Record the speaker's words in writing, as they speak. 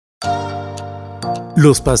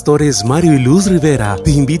Los pastores Mario y Luz Rivera te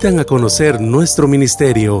invitan a conocer nuestro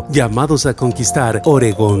ministerio, Llamados a Conquistar,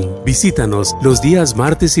 Oregón. Visítanos los días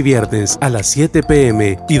martes y viernes a las 7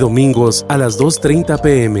 p.m. y domingos a las 2:30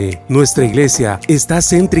 p.m. Nuestra iglesia está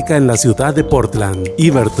céntrica en la ciudad de Portland,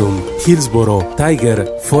 Everton, Hillsboro,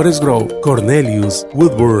 Tiger, Forest Grove, Cornelius,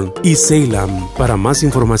 Woodburn y Salem. Para más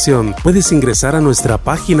información, puedes ingresar a nuestra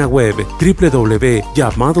página web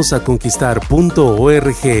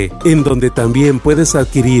www.llamadosaconquistar.org, en donde también puedes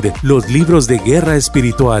adquirir los libros de guerra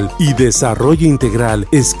espiritual y desarrollo integral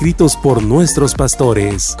escritos por nuestros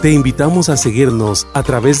pastores. Te invitamos a seguirnos a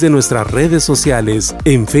través de nuestras redes sociales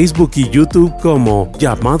en Facebook y YouTube como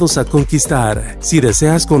Llamados a Conquistar. Si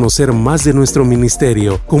deseas conocer más de nuestro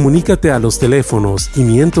ministerio, comunícate a los teléfonos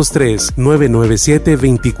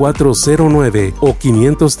 503-997-2409 o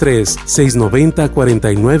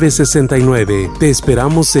 503-690-4969. Te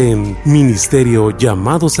esperamos en Ministerio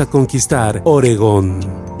Llamados a Conquistar, Oregón.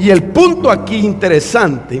 Y el punto aquí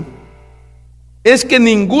interesante es que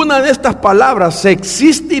ninguna de estas palabras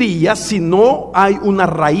existiría si no hay una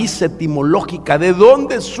raíz etimológica. ¿De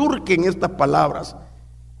dónde surgen estas palabras?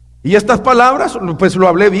 Y estas palabras, pues lo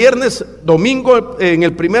hablé viernes, domingo en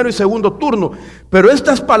el primero y segundo turno. Pero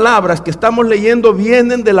estas palabras que estamos leyendo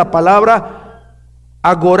vienen de la palabra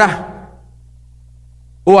agorá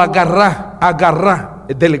o agarrá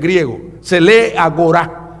del griego. Se lee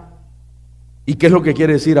agorá. ¿Y qué es lo que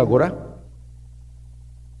quiere decir agorá?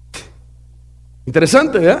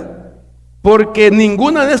 Interesante, ¿verdad? Porque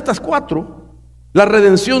ninguna de estas cuatro, la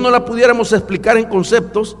redención no la pudiéramos explicar en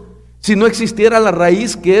conceptos si no existiera la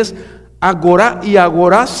raíz que es agorá, y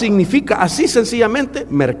agorá significa así sencillamente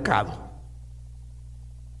mercado.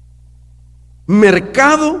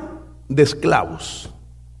 Mercado de esclavos.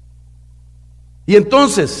 Y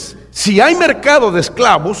entonces, si hay mercado de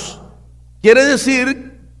esclavos, quiere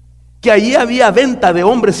decir que allí había venta de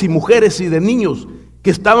hombres y mujeres y de niños que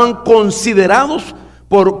estaban considerados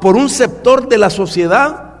por un sector de la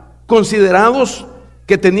sociedad, considerados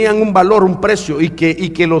que tenían un valor, un precio, y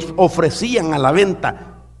que los ofrecían a la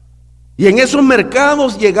venta. Y en esos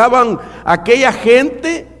mercados llegaban aquella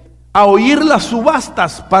gente a oír las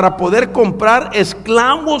subastas para poder comprar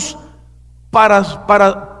esclavos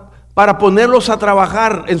para ponerlos a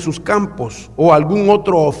trabajar en sus campos o algún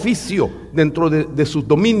otro oficio dentro de sus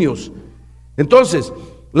dominios. Entonces,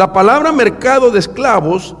 la palabra mercado de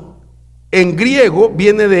esclavos en griego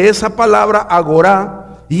viene de esa palabra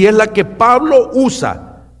agorá, y es la que Pablo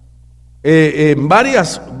usa en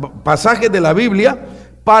varios pasajes de la Biblia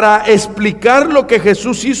para explicar lo que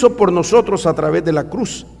Jesús hizo por nosotros a través de la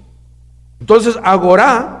cruz. Entonces,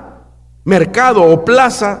 agorá, mercado o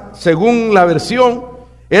plaza, según la versión,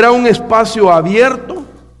 era un espacio abierto,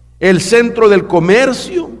 el centro del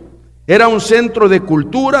comercio, era un centro de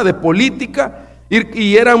cultura, de política,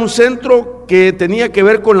 y era un centro que tenía que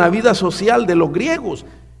ver con la vida social de los griegos.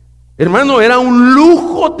 Hermano, era un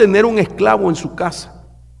lujo tener un esclavo en su casa.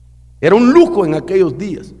 Era un lujo en aquellos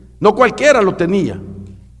días. No cualquiera lo tenía.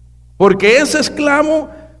 Porque ese esclavo,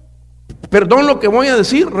 perdón lo que voy a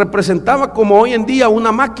decir, representaba como hoy en día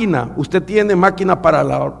una máquina. Usted tiene máquina para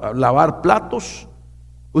lavar platos.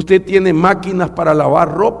 Usted tiene máquinas para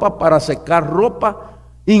lavar ropa, para secar ropa.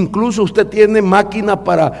 Incluso usted tiene máquina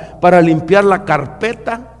para limpiar la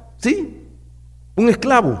carpeta. ¿Sí? Un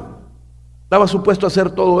esclavo estaba supuesto a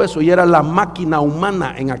hacer todo eso, y era la máquina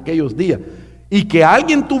humana en aquellos días. Y que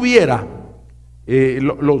alguien tuviera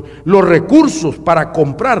los recursos para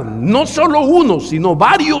comprar, no solo uno, sino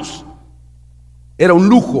varios, era un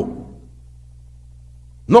lujo.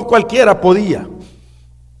 No cualquiera podía.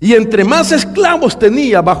 Y entre más esclavos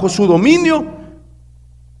tenía bajo su dominio,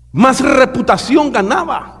 más reputación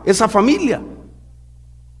ganaba esa familia.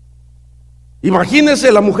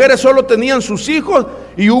 Imagínense, las mujeres solo tenían sus hijos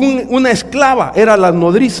y una esclava, era la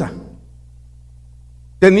nodriza.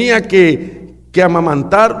 Tenía que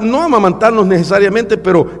amamantar, no amamantarlos necesariamente,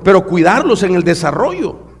 pero cuidarlos en el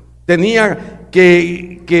desarrollo. Tenía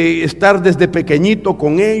que estar desde pequeñito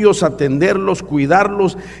con ellos, atenderlos,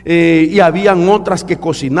 cuidarlos, y habían otras que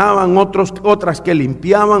cocinaban, otras que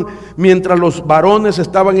limpiaban, mientras los varones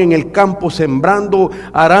estaban en el campo sembrando,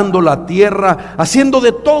 arando la tierra, haciendo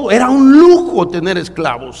de todo. Era un lujo tener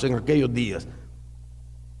esclavos en aquellos días.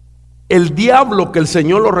 El diablo, que el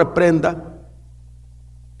Señor lo reprenda,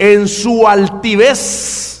 en su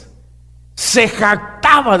altivez se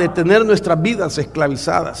jactaba de tener nuestras vidas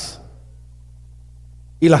esclavizadas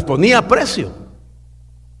y las ponía a precio.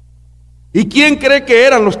 ¿Y quién cree que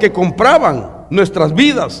eran los que compraban nuestras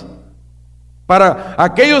vidas? Para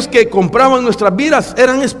aquellos que compraban nuestras vidas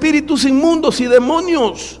eran espíritus inmundos y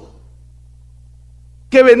demonios.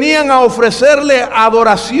 que venían a ofrecerle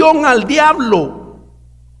adoración al diablo,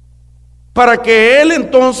 para que él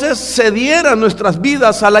entonces cediera nuestras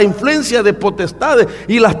vidas a la influencia de potestades,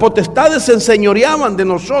 y las potestades se enseñoreaban de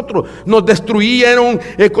nosotros, nos destruyeron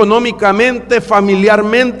económicamente,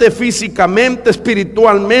 familiarmente, físicamente,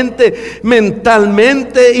 espiritualmente,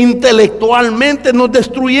 mentalmente, intelectualmente, nos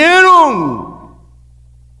destruyeron.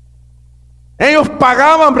 Ellos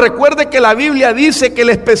pagaban. Recuerde que la Biblia dice que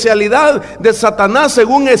la especialidad de Satanás,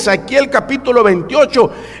 según Ezequiel capítulo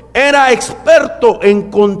 28, era experto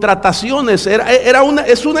en contrataciones.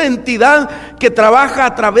 Es una entidad que trabaja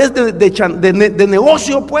a través de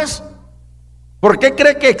negocio, pues. ¿Por qué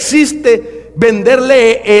cree que existe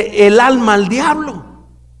venderle el alma al diablo?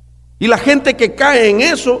 Y la gente que cae en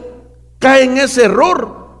eso, cae en ese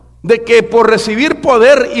error de que por recibir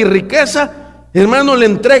poder y riqueza, hermano, le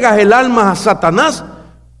entregas el alma a Satanás.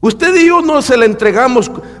 Usted y yo no se la entregamos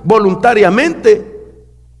voluntariamente.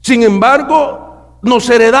 Sin embargo, nos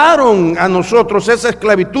heredaron a nosotros esa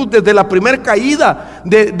esclavitud desde la primera caída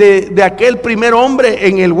de aquel primer hombre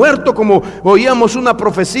en el huerto, como oíamos una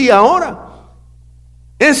profecía ahora.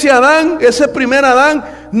 Ese Adán, ese primer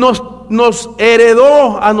Adán, nos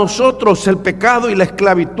heredó a nosotros el pecado y la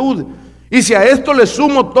esclavitud. Y si a esto le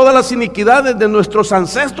sumo todas las iniquidades de nuestros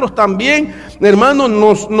ancestros también, hermanos,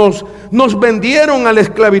 nos vendieron a la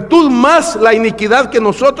esclavitud, más la iniquidad que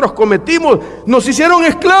nosotros cometimos, nos hicieron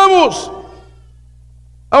esclavos.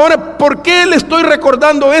 Ahora, ¿por qué le estoy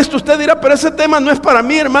recordando esto? Usted dirá, pero ese tema no es para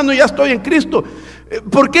mí, hermano, ya estoy en Cristo.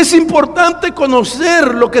 Porque es importante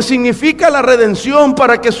conocer lo que significa la redención,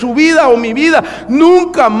 para que su vida o mi vida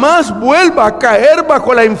nunca más vuelva a caer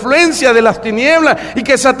bajo la influencia de las tinieblas, y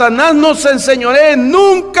que Satanás no se enseñoree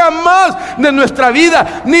nunca más de nuestra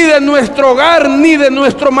vida, ni de nuestro hogar, ni de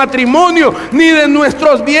nuestro matrimonio, ni de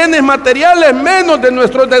nuestros bienes materiales, menos de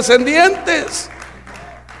nuestros descendientes.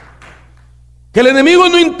 Que el enemigo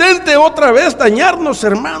no intente otra vez dañarnos,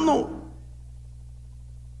 hermano.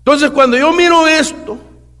 Entonces, cuando yo miro esto,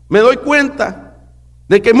 me doy cuenta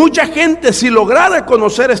de que mucha gente, si lograra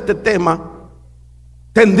conocer este tema,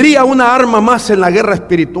 tendría una arma más en la guerra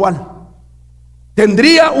espiritual.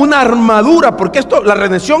 Tendría una armadura, porque la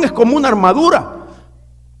redención es como una armadura,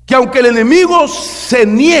 que aunque el enemigo se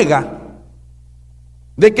niega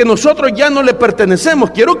de que nosotros ya no le pertenecemos,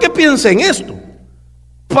 quiero que piensen esto: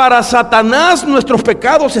 para Satanás nuestros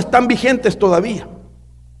pecados están vigentes todavía.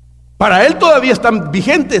 Para él todavía están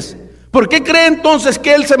vigentes. ¿Por qué cree entonces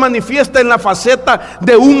que él se manifiesta en la faceta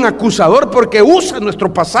de un acusador? Porque usa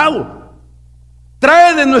nuestro pasado.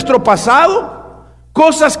 Trae de nuestro pasado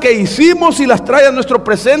cosas que hicimos y las trae a nuestro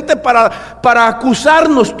presente para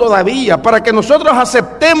acusarnos todavía, para que nosotros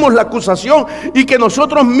aceptemos la acusación y que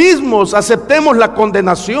nosotros mismos aceptemos la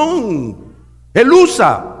condenación. Él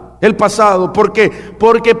usa el pasado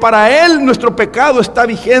porque para él nuestro pecado está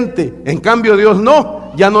vigente. En cambio, Dios no.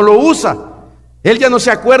 Ya no lo usa. Él ya no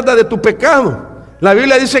se acuerda de tu pecado. La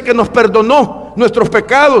Biblia dice que nos perdonó nuestros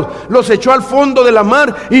pecados, los echó al fondo de la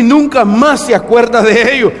mar y nunca más se acuerda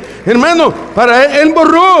de ellos. Hermano, para él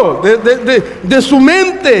borró de su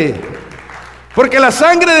mente, porque la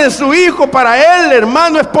sangre de su Hijo para él,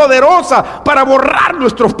 hermano, es poderosa para borrar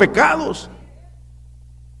nuestros pecados.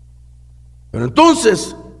 Pero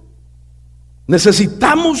entonces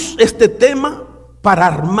necesitamos este tema para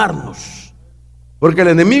armarnos. Porque el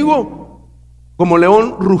enemigo, como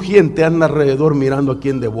león rugiente, anda alrededor mirando a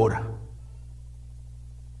quien devora.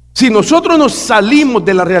 Si nosotros nos salimos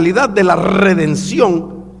de la realidad de la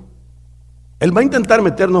redención, él va a intentar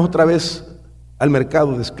meternos otra vez al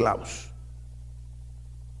mercado de esclavos.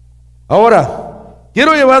 Ahora,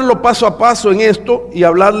 quiero llevarlo paso a paso en esto y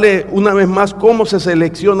hablarle una vez más cómo se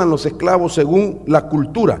seleccionan los esclavos según la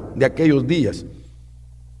cultura de aquellos días.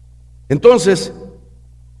 Entonces,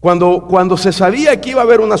 cuando se sabía que iba a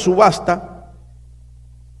haber una subasta,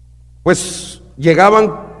 pues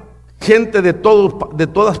llegaban gente de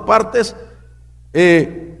todas partes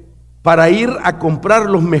para ir a comprar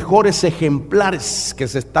los mejores ejemplares que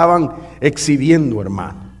se estaban exhibiendo,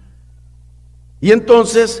 hermano. Y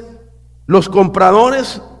entonces los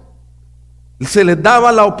compradores se les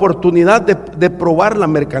daba la oportunidad de probar la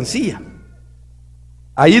mercancía.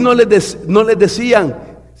 Ahí no les decían,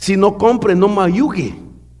 si no compre, no mayugue.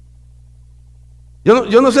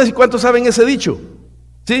 Yo no sé si cuántos saben ese dicho,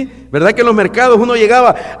 ¿sí? ¿Verdad que en los mercados uno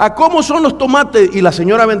llegaba a cómo son los tomates y la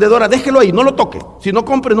señora vendedora, déjelo ahí, no lo toque, si no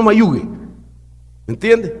compre, no mayugue? ¿Me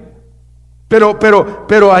entiende?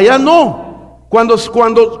 Pero allá no. Cuando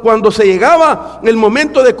se llegaba el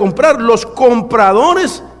momento de comprar, los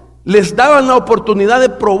compradores les daban la oportunidad de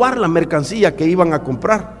probar la mercancía que iban a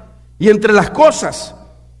comprar. Y entre las cosas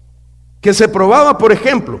que se probaba, por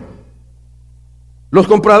ejemplo, los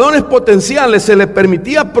compradores potenciales se les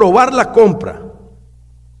permitía probar la compra.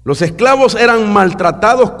 Los esclavos eran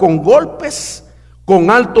maltratados con golpes, con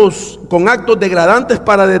actos degradantes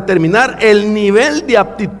para determinar el nivel de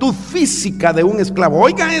aptitud física de un esclavo.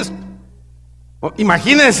 Oiga esto.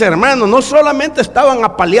 Imagínense, hermano, no solamente estaban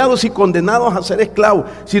apaleados y condenados a ser esclavos,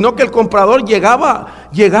 sino que el comprador llegaba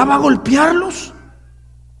a golpearlos.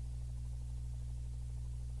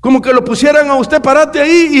 Como que lo pusieran a usted, parate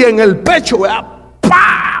ahí, y en el pecho,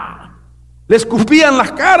 ¡pah!, le escupían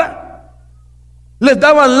las caras, les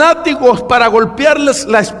daban látigos para golpearles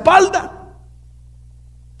la espalda.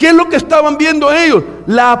 ¿Qué es lo que estaban viendo ellos?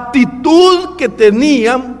 La aptitud que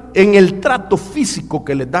tenían en el trato físico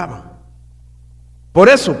que les daban. Por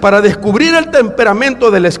eso, para descubrir el temperamento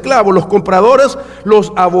del esclavo, los compradores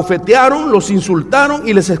los abofetearon, los insultaron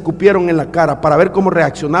y les escupieron en la cara para ver cómo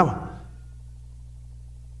reaccionaban.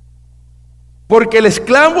 Porque el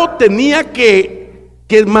esclavo tenía que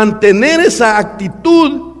mantener esa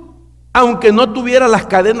actitud aunque no tuviera las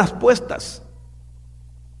cadenas puestas,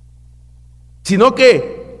 sino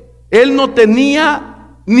que él no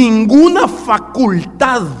tenía ninguna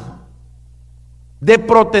facultad de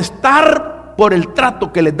protestar por el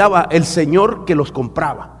trato que les daba el señor que los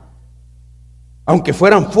compraba, aunque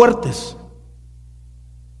fueran fuertes.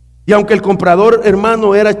 Y aunque el comprador,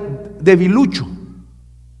 hermano, era debilucho,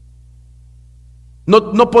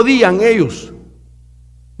 no podían ellos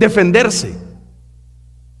defenderse,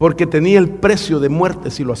 porque tenía el precio de muerte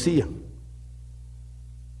si lo hacían.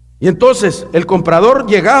 Y entonces el comprador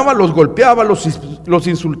llegaba, los golpeaba, los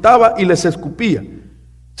insultaba y les escupía.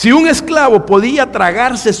 Si un esclavo podía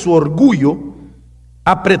tragarse su orgullo,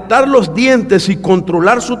 apretar los dientes y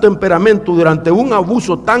controlar su temperamento durante un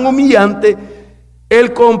abuso tan humillante,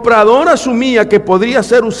 el comprador asumía que podría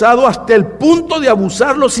ser usado hasta el punto de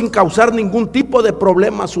abusarlo sin causar ningún tipo de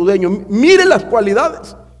problema a su dueño. Mire las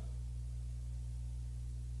cualidades.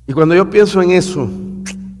 Y cuando yo pienso en eso,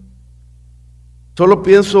 solo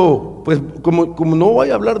pienso, pues como no voy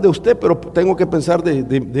a hablar de usted, pero tengo que pensar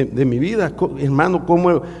de mi vida, hermano,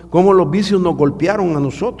 cómo los vicios nos golpearon a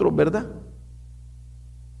nosotros, ¿verdad?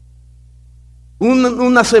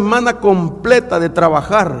 Una semana completa de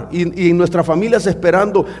trabajar y nuestras familias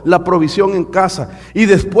esperando la provisión en casa. Y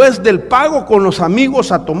después del pago con los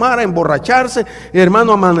amigos a tomar, a emborracharse,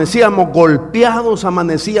 hermano, amanecíamos golpeados,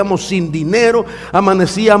 amanecíamos sin dinero,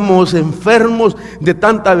 amanecíamos enfermos de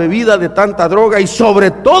tanta bebida, de tanta droga y sobre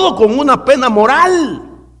todo con una pena moral.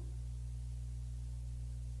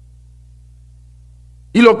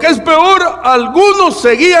 Y lo que es peor, algunos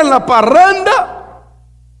seguían la parranda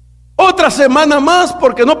otra semana más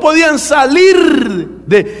porque no podían salir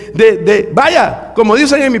vaya, como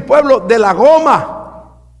dicen en mi pueblo, de la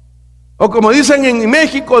goma, o como dicen en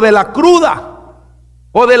México, de la cruda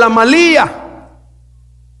o de la malía.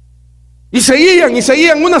 Y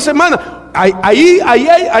seguían una semana.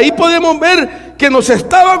 Ahí podemos ver que nos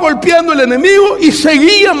estaba golpeando el enemigo y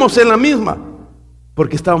seguíamos en la misma,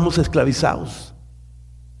 porque estábamos esclavizados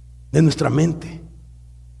de nuestra mente.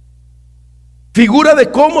 Figura de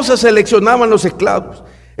cómo se seleccionaban los esclavos.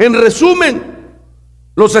 En resumen,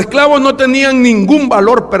 los esclavos no tenían ningún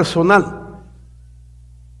valor personal.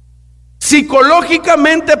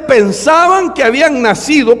 Psicológicamente pensaban que habían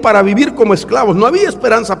nacido para vivir como esclavos. No había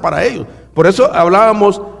esperanza para ellos. Por eso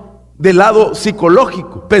hablábamos del lado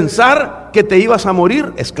psicológico. Pensar que te ibas a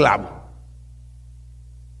morir esclavo.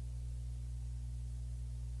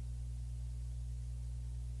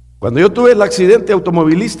 Cuando yo tuve el accidente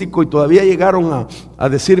automovilístico y todavía llegaron a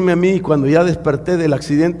decirme a mí cuando ya desperté del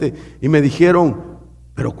accidente y me dijeron,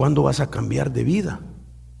 pero ¿cuándo vas a cambiar de vida?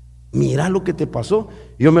 Mira lo que te pasó.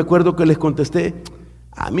 Y yo me acuerdo que les contesté,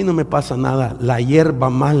 a mí no me pasa nada, la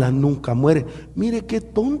hierba mala nunca muere. Mire qué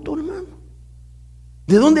tonto, hermano.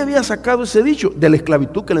 ¿De dónde había sacado ese dicho? De la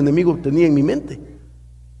esclavitud que el enemigo tenía en mi mente,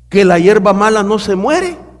 que la hierba mala no se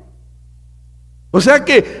muere. O sea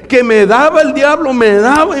que me daba el diablo, me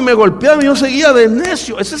daba y me golpeaba y yo seguía de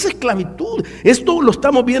necio. Esa es esclavitud. Esto lo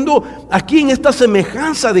estamos viendo aquí en esta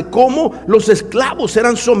semejanza de cómo los esclavos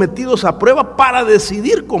eran sometidos a prueba para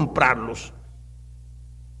decidir comprarlos.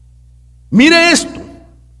 Mire esto,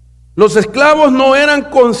 los esclavos no eran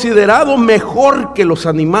considerados mejor que los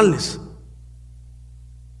animales.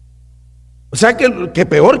 O sea que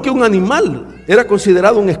peor que un animal era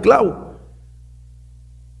considerado un esclavo.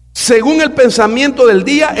 Según el pensamiento del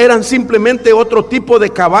día, eran simplemente otro tipo de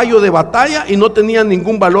caballo de batalla y no tenían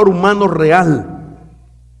ningún valor humano real.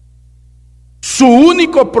 Su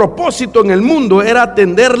único propósito en el mundo era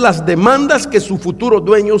atender las demandas que sus futuros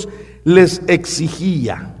dueños les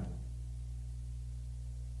exigían.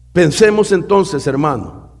 Pensemos entonces,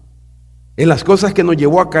 hermano, en las cosas que nos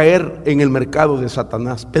llevó a caer en el mercado de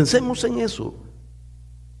Satanás. Pensemos en eso.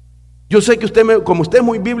 Yo sé que como usted es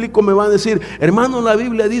muy bíblico, me va a decir: hermano, la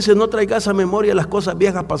Biblia dice: no traigas a memoria las cosas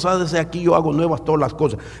viejas pasadas, aquí yo hago nuevas todas las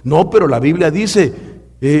cosas. No, pero la Biblia dice: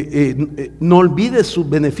 no olvides sus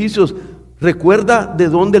beneficios, recuerda de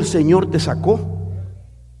dónde el Señor te sacó.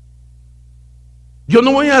 Yo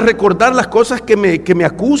no voy a recordar las cosas que me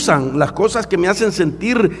acusan, las cosas que me hacen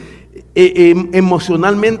sentir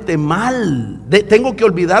emocionalmente mal. Tengo que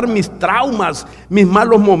olvidar mis traumas, mis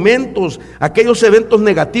malos momentos, aquellos eventos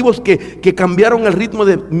negativos que cambiaron el ritmo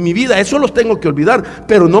de mi vida. Eso los tengo que olvidar,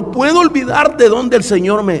 pero no puedo olvidar de dónde el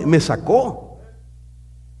Señor me sacó.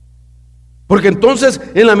 Porque entonces,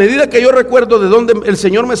 en la medida que yo recuerdo de dónde el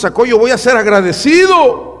Señor me sacó, yo voy a ser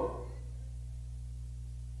agradecido.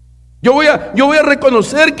 Yo voy a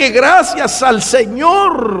reconocer que gracias al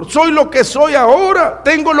Señor soy lo que soy ahora.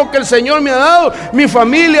 Tengo lo que el Señor me ha dado: mi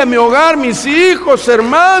familia, mi hogar, mis hijos,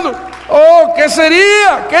 hermanos. Oh, ¿qué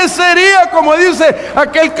sería? ¿Qué sería? Como dice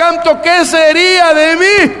aquel canto: ¿qué sería de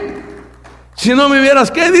mí si no me hubieras,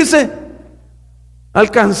 qué dice?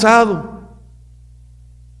 Alcanzado.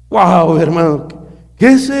 Wow, hermano,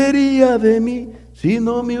 ¿qué sería de mí si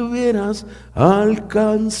no me hubieras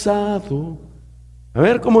alcanzado? A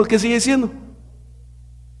ver, ¿cómo es que sigue diciendo?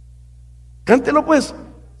 Cántelo pues.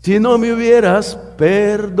 Si no me hubieras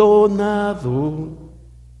perdonado.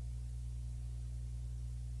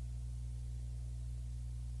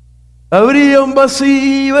 Habría un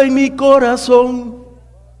vacío en mi corazón.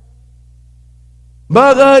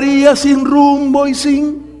 Vagaría sin rumbo y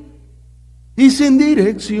sin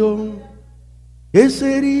dirección. ¿Qué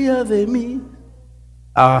sería de mí?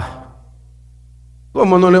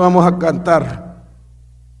 ¿Cómo no le vamos a cantar?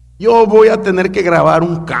 Yo voy a tener que grabar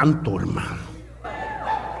un canto, hermano.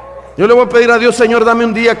 Yo le voy a pedir a Dios: Señor, dame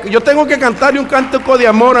un día. Yo tengo que cantarle un cántico de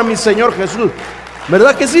amor a mi Señor Jesús.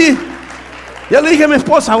 ¿Verdad que sí? Ya le dije a mi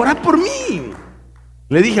esposa: ora por mí.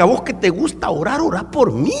 Le dije: a vos que te gusta orar, ora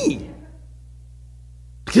por mí.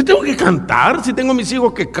 ¿Qué tengo que cantar? Si tengo mis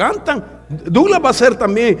hijos que cantan. Douglas va a ser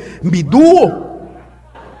también mi dúo.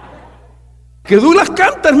 Que Douglas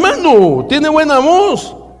canta, hermano. Tiene buena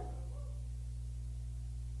voz.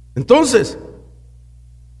 Entonces,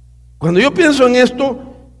 cuando yo pienso en esto,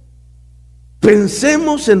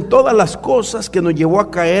 pensemos en todas las cosas que nos llevó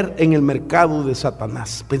a caer en el mercado de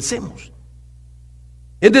Satanás. Pensemos.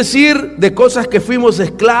 Es decir, de cosas que fuimos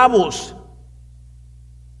esclavos.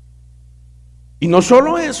 Y no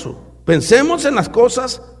solo eso, pensemos en las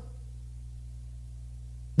cosas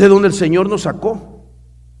de donde el Señor nos sacó.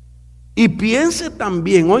 Y piense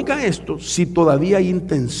también, oiga esto, si todavía hay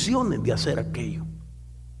intenciones de hacer aquello.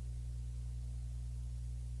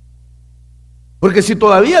 Porque si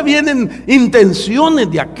todavía vienen intenciones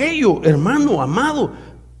de aquello, hermano amado,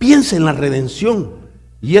 piense en la redención.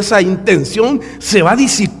 Y esa intención se va a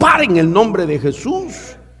disipar en el nombre de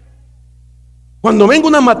Jesús. Cuando venga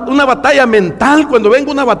una batalla mental, cuando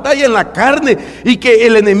venga una batalla en la carne y que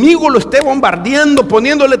el enemigo lo esté bombardeando,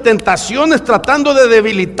 poniéndole tentaciones, tratando de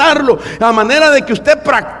debilitarlo, a manera de que usted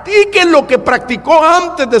practique lo que practicó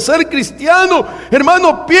antes de ser cristiano,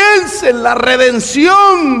 hermano, piense en la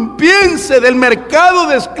redención, piense del mercado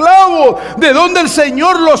de esclavos, de donde el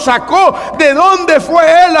Señor lo sacó, de dónde fue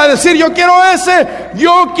Él a decir: yo quiero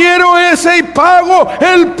ese y pago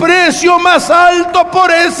el precio más alto por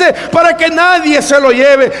ese, para que nadie se lo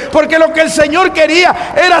lleve. Porque lo que el Señor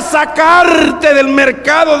quería era sacarte del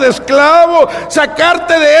mercado de esclavos,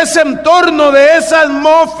 sacarte de ese entorno, de esa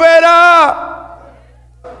atmósfera,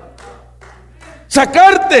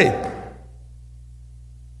 sacarte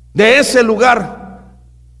de ese lugar.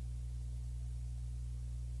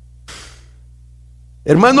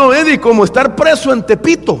 Hermano Eddie, como estar preso en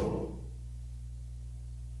Tepito.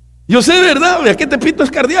 Yo sé, ¿verdad? Aquí Tepito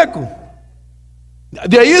es cardíaco.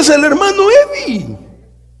 De ahí es el hermano Eddie.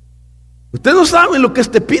 Usted no sabe lo que es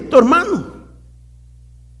Tepito, hermano.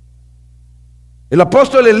 El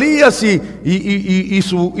apóstol Elías y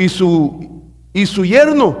su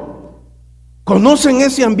yerno conocen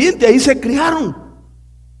ese ambiente, ahí se criaron.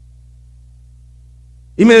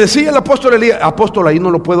 Y me decía el apóstol Elías: apóstol, ahí no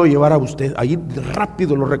lo puedo llevar a usted. Ahí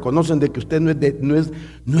rápido lo reconocen de que usted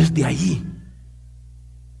no es de ahí.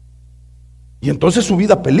 Y entonces su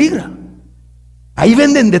vida peligra. Ahí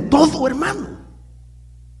venden de todo, hermano.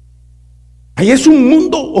 Ahí es un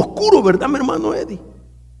mundo oscuro, ¿verdad, mi hermano Eddie?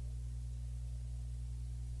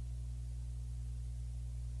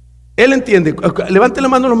 Él entiende. Levante la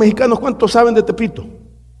mano los mexicanos, ¿cuántos saben de Tepito?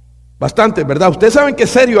 Bastante, ¿verdad? Ustedes saben que es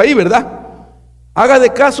serio ahí, ¿verdad? Haga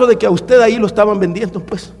de caso de que a usted ahí lo estaban vendiendo,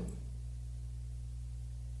 pues.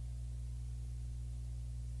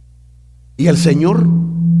 Y el Señor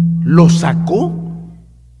lo sacó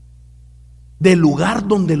del lugar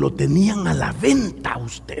donde lo tenían a la venta a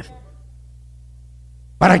usted,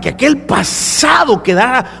 para que aquel pasado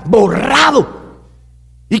quedara borrado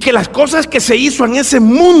y que las cosas que se hizo en ese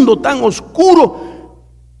mundo tan oscuro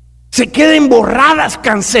se queden borradas,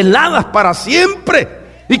 canceladas para siempre,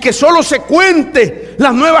 y que solo se cuente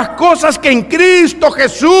las nuevas cosas que en Cristo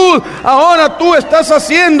Jesús ahora tú estás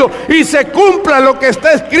haciendo, y se cumpla lo que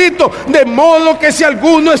está escrito, de modo que si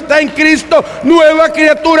alguno está en Cristo, nueva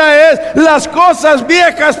criatura es. Las cosas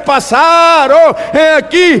viejas pasaron,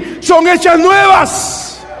 aquí son hechas nuevas.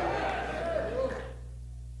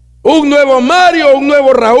 Un nuevo Mario, un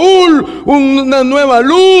nuevo Raúl, una nueva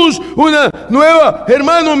Luz, una nueva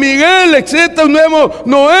hermano Miguel, etcétera, un nuevo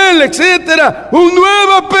Noel, etcétera, una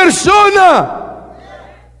nueva persona,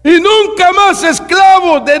 y nunca más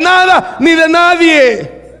esclavo de nada ni de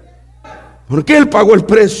nadie, porque Él pagó el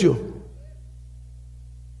precio.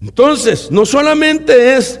 Entonces, no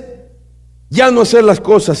solamente es ya no hacer las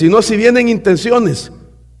cosas, sino si vienen intenciones,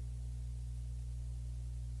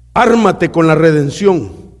 ármate con la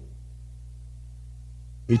redención.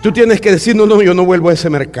 Y tú tienes que decir: no, yo no vuelvo a ese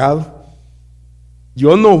mercado.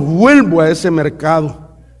 Yo no vuelvo a ese mercado.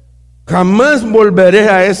 Jamás volveré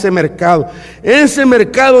a ese mercado. Ese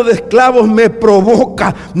mercado de esclavos me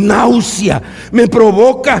provoca náusea, me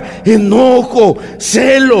provoca enojo,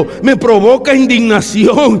 celo, me provoca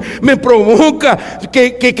indignación, me provoca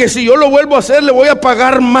que si yo lo vuelvo a hacer le voy a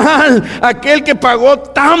pagar mal a aquel que pagó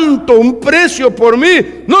tanto, un precio por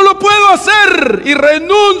mí. No lo puedo hacer, y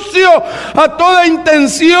renuncio a toda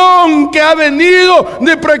intención que ha venido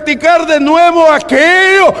de practicar de nuevo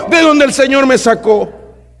aquello de donde el Señor me sacó.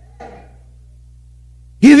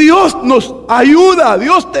 Y Dios nos ayuda,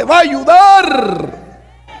 Dios te va a ayudar.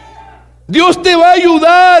 Dios te va a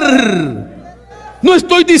ayudar. No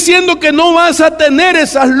estoy diciendo que no vas a tener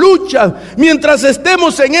esas luchas. Mientras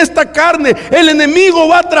estemos en esta carne, el enemigo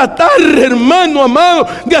va a tratar, hermano amado,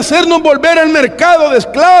 de hacernos volver al mercado de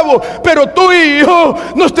esclavos. Pero tú y yo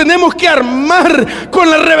nos tenemos que armar con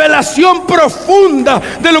la revelación profunda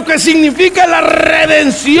de lo que significa la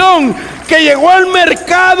redención, que llegó al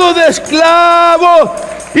mercado de esclavos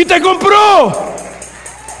y te compró.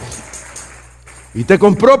 Y te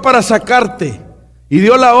compró para sacarte. Y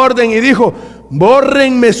dio la orden y dijo: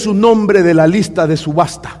 bórrenme su nombre de la lista de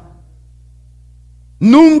subasta.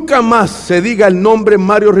 Nunca más se diga el nombre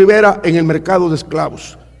Mario Rivera en el mercado de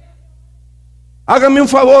esclavos. Hágame un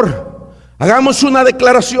favor, hagamos una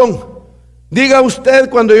declaración. Diga usted,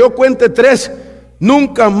 cuando yo cuente 3,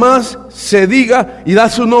 nunca más se diga, y da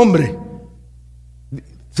su nombre,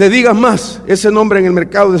 se diga más ese nombre en el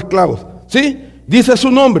mercado de esclavos. ¿Sí? Dice su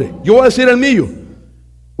nombre, yo voy a decir el mío.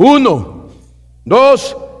 1,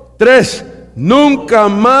 2, 3. Nunca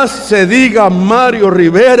más se diga Mario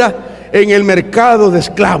Rivera en el mercado de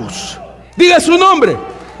esclavos. Diga su nombre,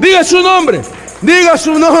 diga su nombre, diga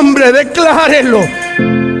su nombre, declárelo.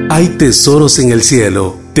 Hay tesoros en el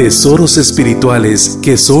cielo, tesoros espirituales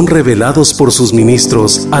que son revelados por sus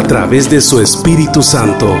ministros a través de su Espíritu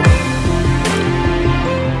Santo.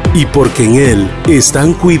 Y porque en Él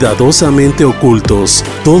están cuidadosamente ocultos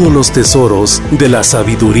todos los tesoros de la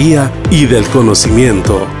sabiduría y del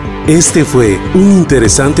conocimiento. Este fue un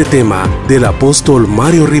interesante tema del apóstol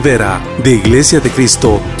Mario Rivera, de Iglesia de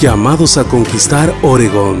Cristo, Llamados a Conquistar,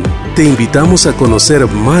 Oregón. Te invitamos a conocer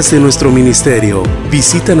más de nuestro ministerio.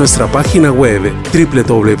 Visita nuestra página web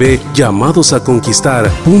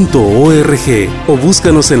www.llamadosaconquistar.org o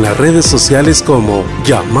búscanos en las redes sociales como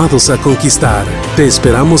Llamados a Conquistar. Te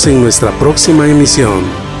esperamos en nuestra próxima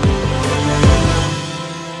emisión.